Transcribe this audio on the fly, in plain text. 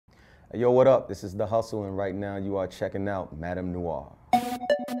Yo, what up? This is The Hustle, and right now you are checking out MadameNoire.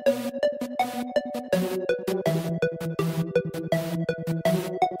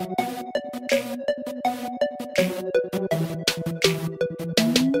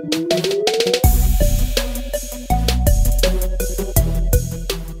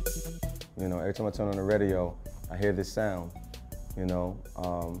 You know, every time I turn on the radio, I hear this sound. You know,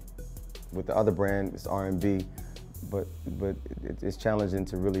 with the other brand, it's R&B, but it's challenging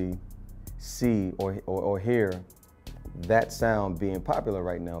to really see or hear that sound being popular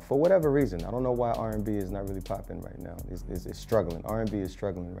right now for whatever reason. I don't know why R&B is not really popping right now. It's struggling. R&B is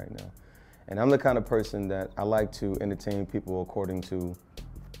struggling right now. And I'm the kind of person that I like to entertain people according to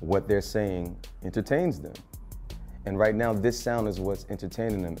what they're saying entertains them. And right now, this sound is what's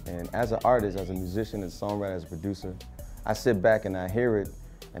entertaining them. And as an artist, as a musician, as a songwriter, as a producer, I sit back and I hear it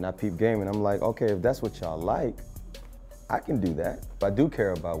and I peep game and I'm like, okay, if that's what y'all like, I can do that. I do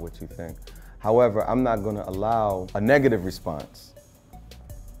care about what you think. However, I'm not gonna allow a negative response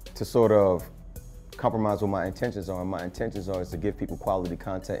to sort of compromise what my intentions are. And my intentions are is to give people quality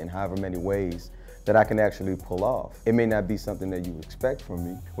content in however many ways that I can actually pull off. It may not be something that you expect from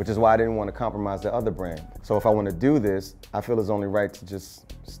me, which is why I didn't want to compromise the other brand. So if I want to do this, I feel it's only right to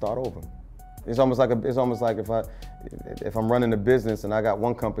just start over. It's almost like if I'm running a business and I got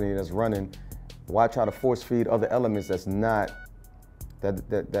one company that's running, why try to force feed other elements that's not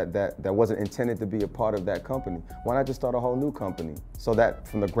that wasn't intended to be a part of that company? Why not just start a whole new company so that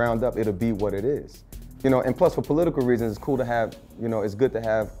from the ground up it'll be what it is? You know, and plus for political reasons, it's cool to have, you know, it's good to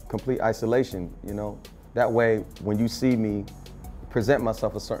have complete isolation, you know? That way, when you see me present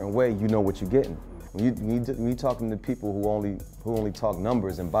myself a certain way, you know what you're getting. When you talking to people who only talk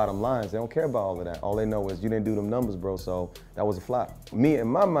numbers and bottom lines, they don't care about all of that. All they know is you didn't do them numbers, bro, so that was a flop. Me, in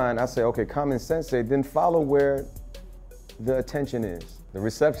my mind, I say, okay, common sense say, then follow where the attention is. The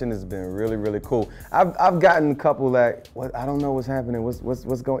reception has been really, really cool. I've gotten a couple that, I don't know what's happening,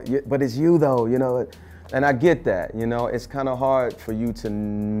 what's going, but it's you though, you know? And I get that, you know? It's kind of hard for you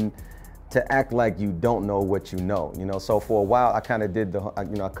to act like you don't know what you know, you know? So for a while, I kind of did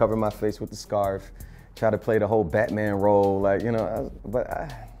I covered my face with the scarf, try to play the whole Batman role, like, you know, but I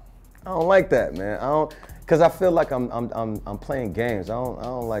don't like that, man. Because I feel like I'm playing games. I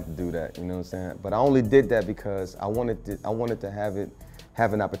don't like to do that, you know what I'm saying? But I only did that because I wanted to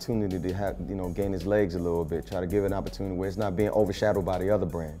have an opportunity to have, you know, gain his legs a little bit, try to give it an opportunity where it's not being overshadowed by the other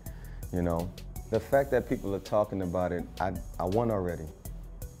brand, you know? The fact that people are talking about it, I won already.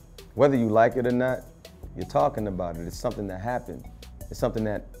 Whether you like it or not, you're talking about it. It's something that happened. It's something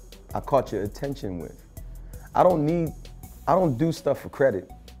that I caught your attention with. I don't do stuff for credit.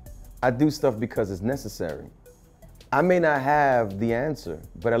 I do stuff because it's necessary. I may not have the answer,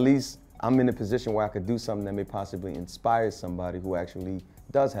 but at least I'm in a position where I could do something that may possibly inspire somebody who actually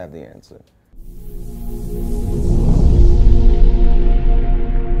does have the answer.